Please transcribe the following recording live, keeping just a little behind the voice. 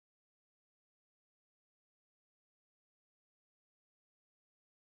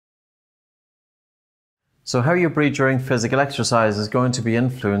So how you breathe during physical exercise is going to be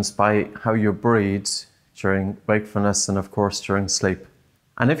influenced by how you breathe during wakefulness and of course during sleep.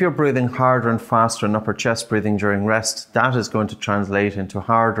 And if you're breathing harder and faster in upper chest breathing during rest, that is going to translate into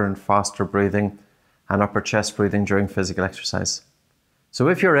harder and faster breathing and upper chest breathing during physical exercise. So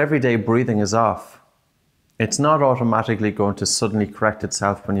if your everyday breathing is off, it's not automatically going to suddenly correct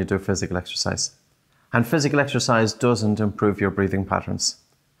itself when you do physical exercise. And physical exercise doesn't improve your breathing patterns.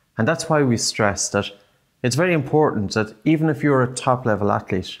 And that's why we stress that it's very important that even if you're a top level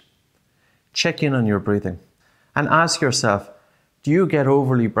athlete, check in on your breathing and ask yourself, do you get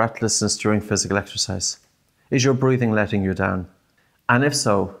overly breathlessness during physical exercise? Is your breathing letting you down? And if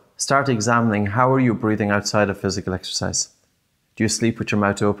so, start examining how are you breathing outside of physical exercise. Do you sleep with your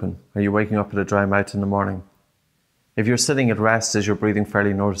mouth open? Are you waking up with a dry mouth in the morning? If you're sitting at rest, is your breathing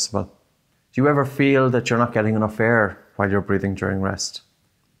fairly noticeable? Do you ever feel that you're not getting enough air while you're breathing during rest?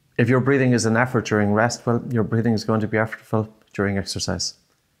 If your breathing is an effort during rest, well, your breathing is going to be effortful during exercise.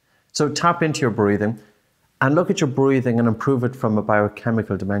 So tap into your breathing and look at your breathing and improve it from a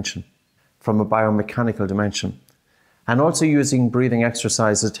biochemical dimension, from a biomechanical dimension, and also using breathing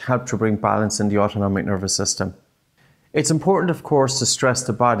exercises to help to bring balance in the autonomic nervous system. It's important, of course, to stress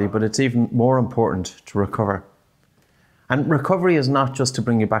the body, but it's even more important to recover. And recovery is not just to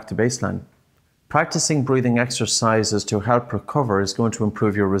bring you back to baseline. Practicing breathing exercises to help recover is going to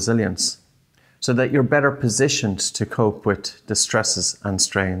improve your resilience so that you're better positioned to cope with the stresses and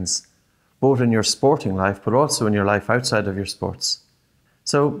strains, both in your sporting life, but also in your life outside of your sports.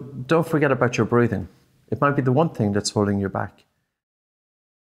 So don't forget about your breathing. It might be the one thing that's holding you back.